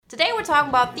Today we're talking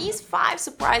about these 5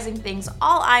 surprising things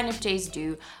all INFJs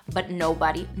do, but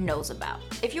nobody knows about.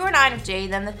 If you're an INFJ,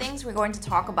 then the things we're going to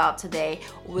talk about today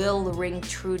will ring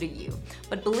true to you.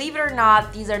 But believe it or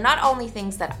not, these are not only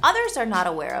things that others are not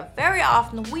aware of. Very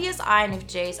often, we as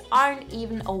INFJs aren't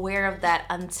even aware of that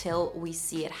until we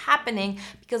see it happening,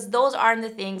 because those aren't the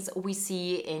things we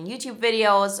see in YouTube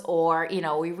videos or,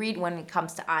 we read when it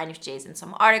comes to INFJs in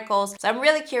some articles. So I'm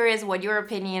really curious what your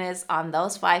opinion is on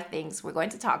those 5 things we're going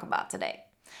to talk about today.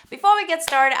 Before we get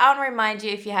started, I want to remind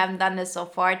you, if you haven't done this so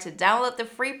far, to download the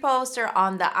free poster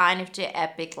on the INFJ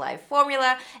Epic Life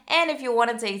formula. And if you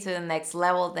want to take it to the next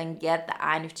level, then get the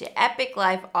INFJ Epic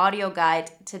Life audio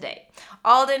guide today.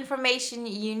 All the information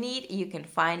you need, you can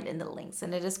find in the links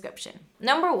in the description.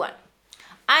 Number 1.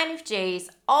 INFJs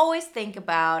always think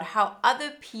about how other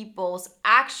people's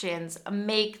actions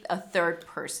make a third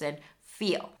person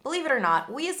feel. Believe it or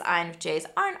not, we as INFJs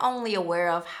aren't only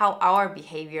aware of how our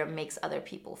behavior makes other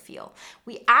people feel.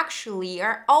 We actually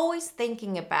are always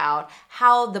thinking about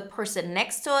how the person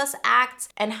next to us acts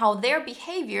and how their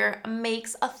behavior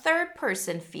makes a third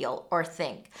person feel or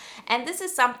think. And this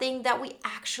is something that we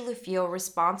actually feel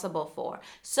responsible for.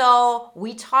 So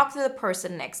we talk to the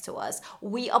person next to us,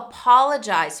 we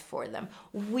apologize for them,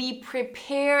 we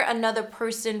prepare another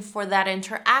person for that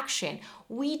interaction.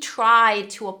 We try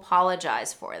to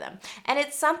apologize for them. And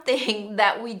it's something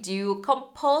that we do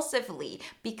compulsively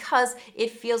because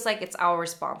it feels like it's our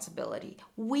responsibility.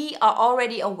 We are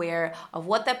already aware of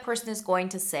what that person is going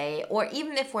to say, or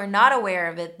even if we're not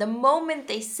aware of it, the moment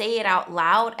they say it out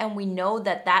loud and we know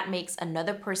that that makes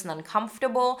another person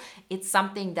uncomfortable, it's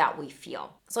something that we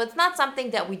feel. So it's not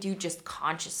something that we do just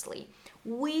consciously.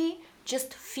 We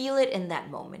just feel it in that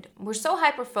moment. We're so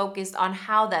hyper-focused on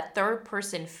how that third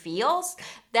person feels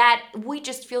that we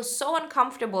just feel so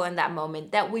uncomfortable in that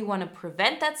moment that we want to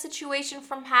prevent that situation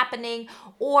from happening,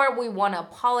 or we want to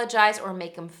apologize or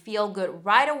make them feel good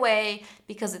right away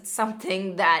because it's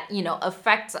something that,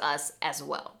 affects us as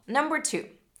well. Number 2.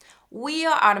 We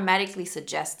are automatically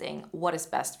suggesting what is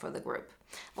best for the group.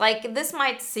 Like, this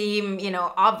might seem,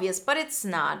 obvious, but it's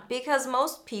not, because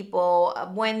most people,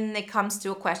 when it comes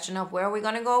to a question of where are we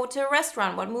going to go to a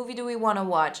restaurant, what movie do we want to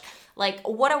watch, like,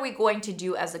 what are we going to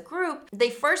do as a group, they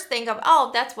first think of,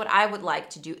 oh, that's what I would like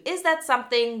to do. Is that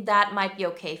something that might be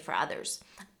okay for others?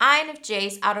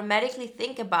 INFJs automatically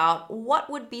think about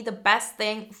what would be the best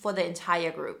thing for the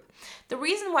entire group. The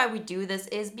reason why we do this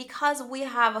is because we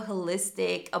have a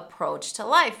holistic approach to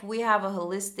life. We have a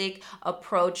holistic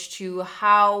approach to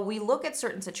how we look at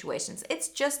certain situations. It's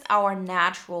just our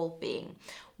natural being.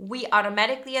 We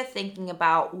automatically are thinking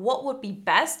about what would be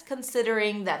best,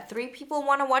 considering that 3 people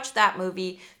want to watch that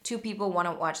movie, 2 people want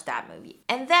to watch that movie.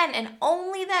 And then, and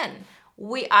only then,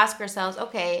 we ask ourselves,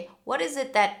 okay, what is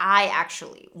it that I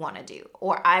actually want to do,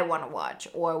 or I want to watch,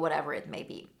 or whatever it may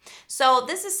be. So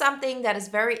this is something that is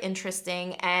very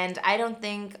interesting, and I don't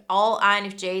think all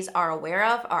INFJs are aware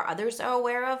of, or others are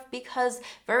aware of, because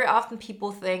very often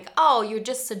people think, oh, you're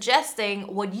just suggesting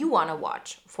what you want to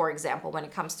watch, for example, when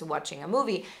it comes to watching a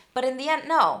movie. But in the end,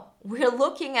 no. We're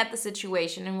looking at the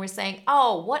situation and we're saying,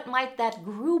 oh, what might that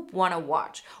group want to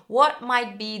watch? What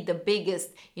might be the biggest,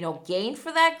 gain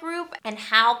for that group? And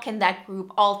how can that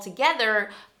group all together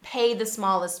pay the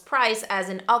smallest price, as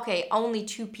in, okay, only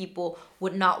 2 people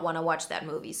would not want to watch that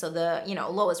movie. So the,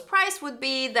 lowest price would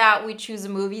be that we choose a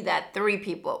movie that 3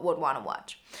 people would want to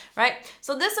watch, right?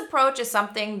 So this approach is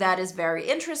something that is very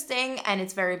interesting and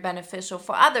it's very beneficial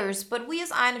for others. But we as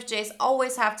INFJs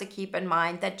always have to keep in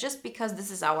mind that just because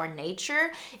this is our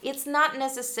nature, it's not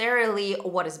necessarily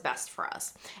what is best for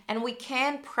us. And we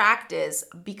can practice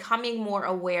becoming more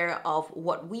aware of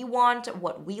what we want,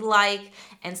 what we like,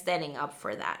 and standing up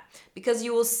for that. Because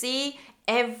you will see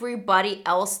everybody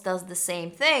else does the same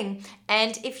thing.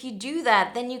 And if you do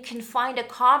that, then you can find a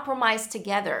compromise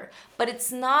together. But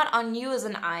it's not on you as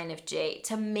an INFJ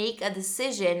to make a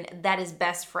decision that is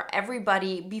best for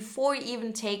everybody before you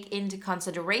even take into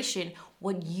consideration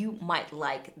what you might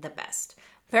like the best.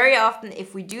 Very often,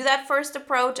 if we do that first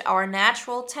approach, our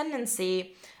natural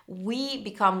tendency, we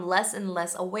become less and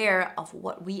less aware of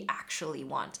what we actually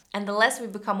want. And the less we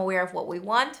become aware of what we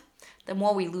want, the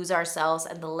more we lose ourselves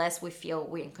and the less we feel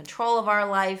we're in control of our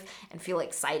life and feel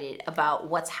excited about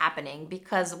what's happening,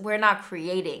 because we're not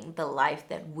creating the life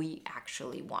that we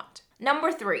actually want.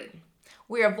 Number 3.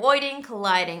 We're avoiding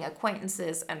colliding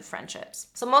acquaintances and friendships.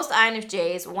 So most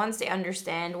INFJs, once they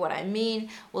understand what I mean,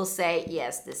 will say,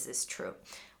 yes, this is true.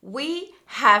 We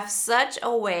have such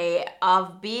a way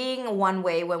of being one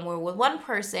way when we're with one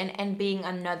person and being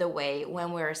another way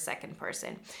when we're a second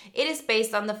person. It is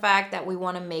based on the fact that we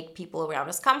want to make people around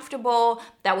us comfortable,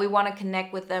 that we want to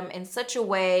connect with them in such a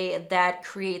way that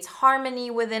creates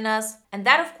harmony within us. And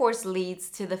that, of course, leads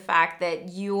to the fact that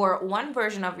you're one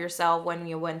version of yourself when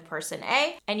you're with person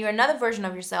A, and you're another version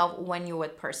of yourself when you're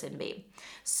with person B.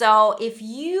 So if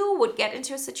you would get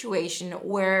into a situation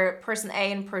where person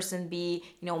A and person B,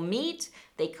 meet,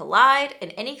 they collide in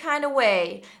any kind of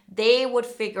way, they would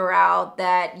figure out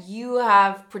that you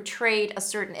have portrayed a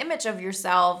certain image of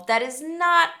yourself that is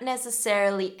not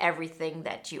necessarily everything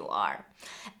that you are.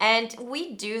 And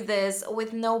we do this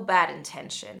with no bad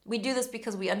intention. We do this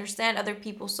because we understand other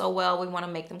people so well. We want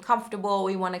to make them comfortable.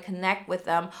 We want to connect with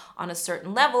them on a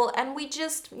certain level. And we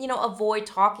just, avoid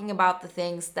talking about the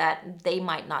things that they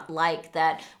might not like,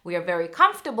 that we are very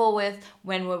comfortable with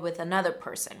when we're with another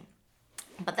person.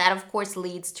 But that, of course,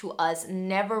 leads to us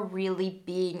never really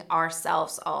being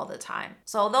ourselves all the time.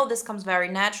 So although this comes very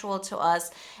natural to us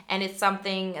and it's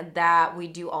something that we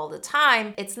do all the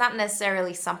time, it's not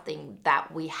necessarily something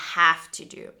that we have to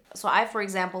do. So I, for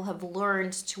example, have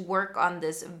learned to work on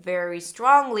this very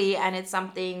strongly, and it's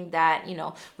something that,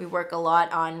 we work a lot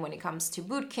on when it comes to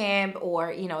boot camp,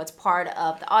 or, it's part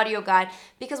of the audio guide,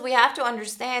 because we have to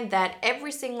understand that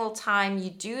every single time you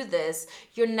do this,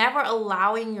 you're never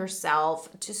allowing yourself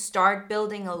to start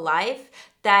building a life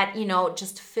that,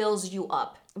 just fills you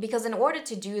up. Because in order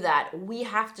to do that, we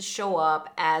have to show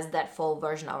up as that full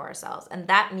version of ourselves. And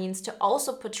that means to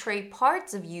also portray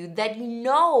parts of you that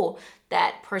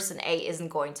that person A isn't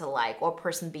going to like or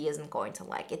person B isn't going to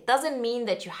like. It doesn't mean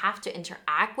that you have to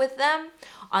interact with them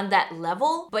on that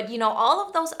level, but all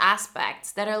of those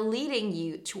aspects that are leading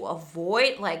you to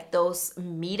avoid those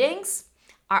meetings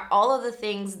are all of the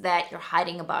things that you're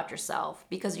hiding about yourself,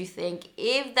 because you think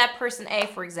if that person A,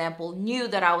 for example, knew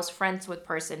that I was friends with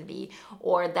person B,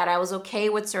 or that I was okay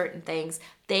with certain things,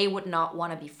 they would not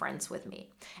want to be friends with me.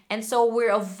 And so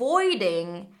we're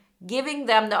avoiding giving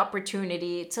them the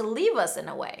opportunity to leave us in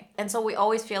a way. And so we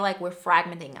always feel like we're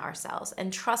fragmenting ourselves.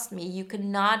 And trust me, you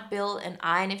cannot build an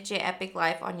INFJ epic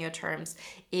life on your terms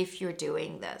if you're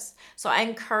doing this. So I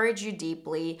encourage you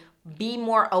deeply, be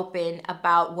more open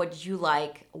about what you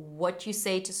like, what you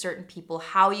say to certain people,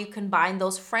 how you combine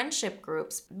those friendship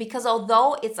groups. Because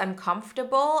although it's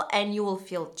uncomfortable and you will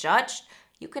feel judged,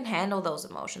 you can handle those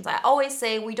emotions. I always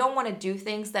say we don't want to do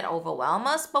things that overwhelm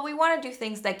us, but we want to do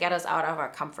things that get us out of our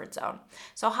comfort zone.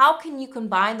 So how can you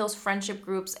combine those friendship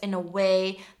groups in a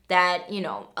way that,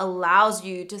 allows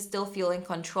you to still feel in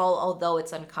control, although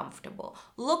it's uncomfortable?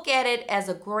 Look at it as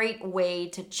a great way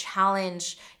to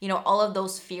challenge, all of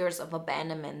those fears of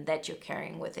abandonment that you're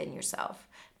carrying within yourself.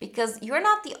 Because you're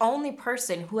not the only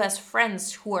person who has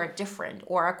friends who are different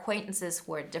or acquaintances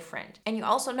who are different. And you're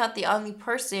also not the only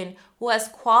person who has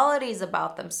qualities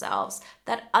about themselves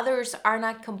that others are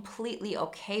not completely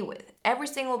okay with. Every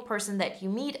single person that you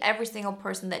meet, every single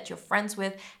person that you're friends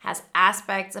with has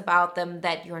aspects about them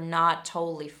that you're not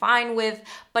totally fine with,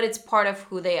 but it's part of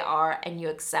who they are and you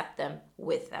accept them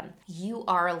with them. You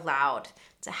are allowed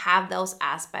to have those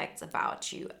aspects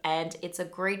about you. And it's a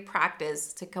great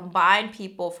practice to combine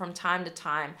people from time to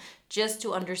time just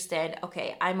to understand,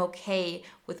 okay, I'm okay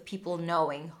with people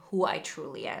knowing who I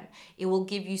truly am. It will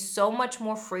give you so much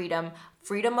more freedom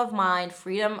of mind,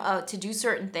 freedom to do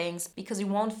certain things, because you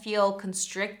won't feel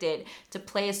constricted to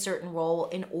play a certain role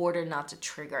in order not to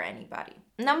trigger anybody.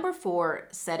 Number 4,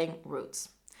 setting roots.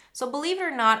 So believe it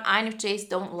or not, INFJs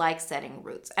don't like setting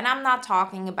roots. And I'm not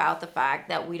talking about the fact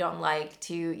that we don't like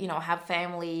to, have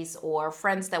families or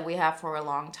friends that we have for a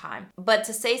long time. But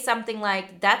to say something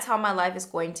like, that's how my life is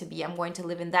going to be. I'm going to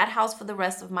live in that house for the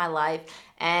rest of my life.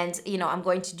 And, I'm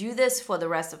going to do this for the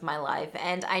rest of my life.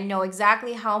 And I know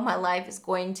exactly how my life is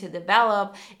going to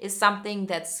develop is something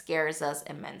that scares us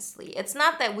immensely. It's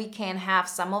not that we can't have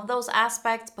some of those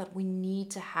aspects, but we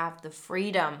need to have the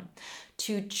freedom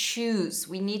to choose.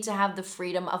 We need to have the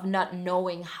freedom of not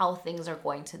knowing how things are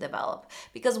going to develop,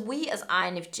 because we as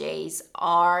INFJs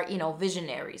are,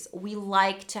 visionaries. We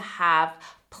like to have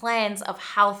plans of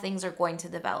how things are going to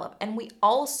develop. And we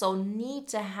also need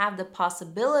to have the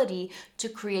possibility to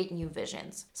create new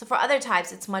visions. So for other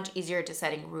types, it's much easier to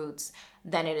setting roots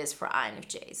than it is for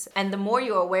INFJs. And the more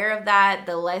you're aware of that,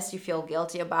 the less you feel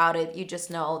guilty about it. You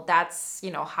just know that's,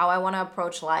 how I want to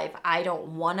approach life. I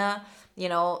don't want to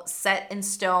set in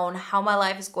stone how my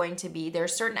life is going to be. There are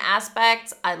certain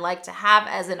aspects I'd like to have,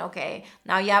 as in, okay,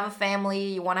 now you have a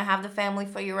family, you want to have the family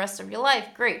for the rest of your life,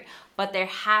 great. But there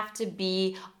have to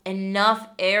be enough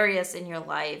areas in your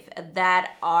life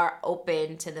that are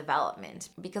open to development.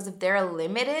 Because if they're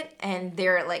limited and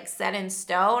they're like set in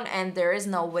stone and there is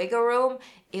no wiggle room,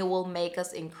 it will make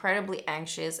us incredibly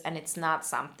anxious, and it's not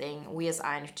something we as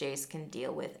INFJs can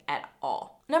deal with at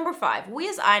all. Number 5, we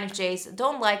as INFJs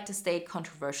don't like to state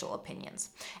controversial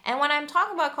opinions. And when I'm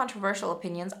talking about controversial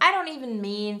opinions, I don't even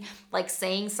mean like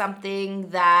saying something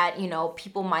that,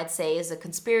 people might say is a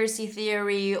conspiracy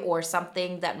theory or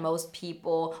something that most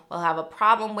people will have a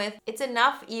problem with. It's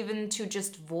enough even to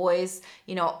just voice,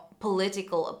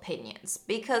 political opinions,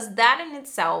 because that in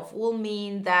itself will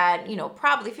mean that,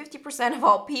 probably 50% of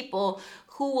all people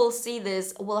who will see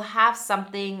this will have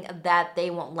something that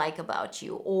they won't like about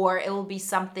you, or it will be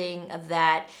something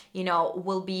that,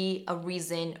 will be a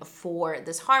reason for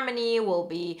disharmony, will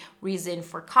be reason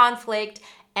for conflict.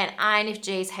 And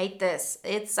INFJs hate this.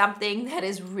 It's something that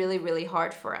is really, really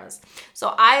hard for us.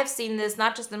 So I have seen this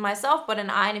not just in myself, but in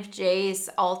INFJs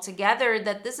altogether,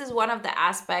 that this is one of the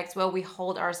aspects where we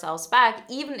hold ourselves back,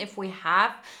 even if we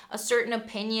have a certain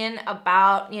opinion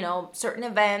about, certain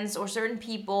events or certain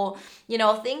people,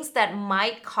 things that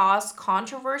might cause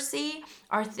controversy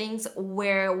are things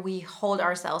where we hold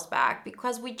ourselves back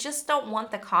because we just don't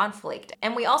want the conflict.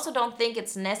 And we also don't think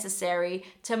it's necessary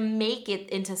to make it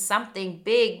into something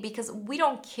big because we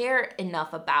don't care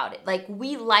enough about it. Like,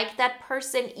 we like that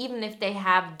person even if they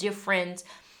have different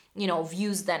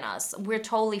views than us. We're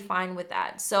totally fine with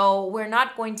that. So we're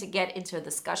not going to get into a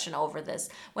discussion over this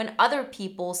when other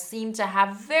people seem to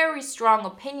have very strong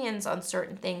opinions on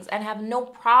certain things and have no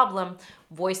problem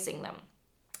voicing them.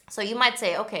 So you might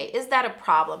say, okay, is that a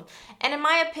problem? And in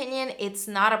my opinion, it's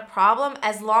not a problem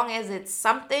as long as it's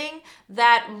something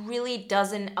that really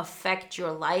doesn't affect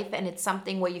your life and it's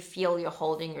something where you feel you're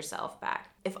holding yourself back.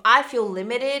 If I feel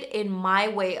limited in my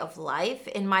way of life,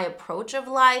 in my approach of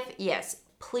life, yes,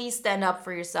 please stand up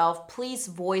for yourself. Please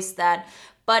voice that.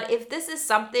 But if this is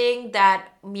something that,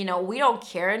 we don't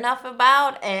care enough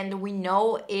about and we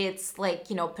know it's like,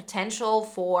 potential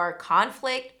for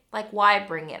conflict, like, why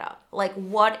bring it up? Like,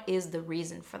 what is the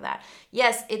reason for that?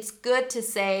 Yes, it's good to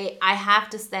say, I have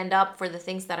to stand up for the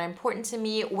things that are important to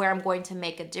me, where I'm going to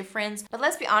make a difference. But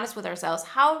let's be honest with ourselves.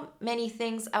 How many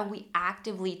things are we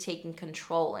actively taking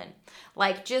control in?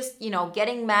 Like, just,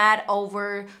 getting mad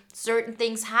over certain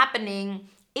things happening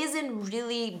isn't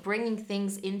really bringing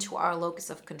things into our locus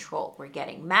of control. We're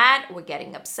getting mad, we're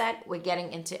getting upset, we're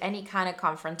getting into any kind of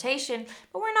confrontation,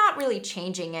 but we're not really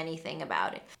changing anything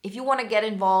about it. If you want to get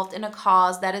involved in a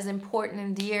cause that is important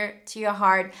and dear to your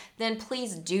heart, then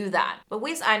please do that. But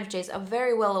we as INFJs are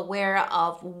very well aware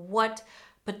of what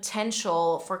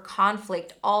potential for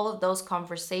conflict all of those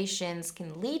conversations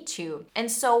can lead to. And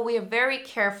so we are very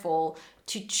careful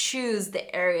to choose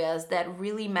the areas that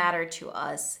really matter to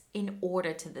us in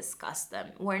order to discuss them.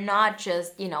 We're not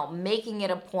just, making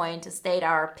it a point to state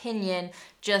our opinion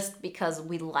just because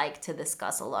we like to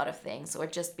discuss a lot of things or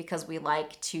just because we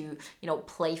like to,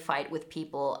 play fight with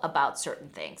people about certain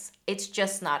things. It's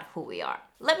just not who we are.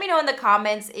 Let me know in the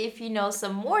comments if you know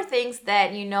some more things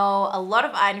that a lot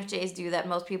of INFJs do that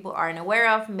most people aren't aware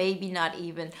of, maybe not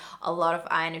even a lot of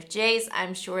INFJs.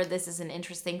 I'm sure this is an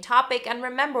interesting topic. And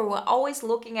remember, we're always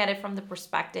looking at it from the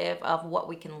perspective of what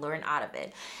we can learn out of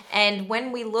it. And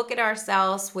when we look at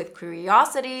ourselves with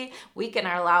curiosity, we can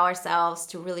allow ourselves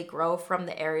to really grow from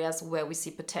the areas where we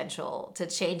see potential to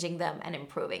changing them and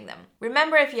improving them.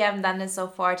 Remember, if you haven't done this so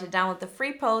far, to download the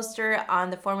free poster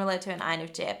on the formula to an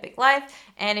INFJ Epic Life.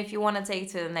 And if you want to take it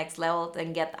to the next level,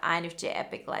 then get the INFJ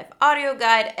Epic Life audio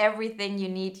guide. Everything you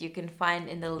need you can find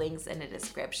in the links in the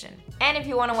description. And if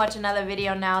you want to watch another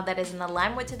video now that is in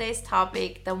alignment with today's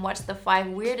topic, then watch the 5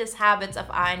 weirdest habits of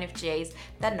INFJs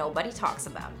that nobody talks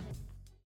about.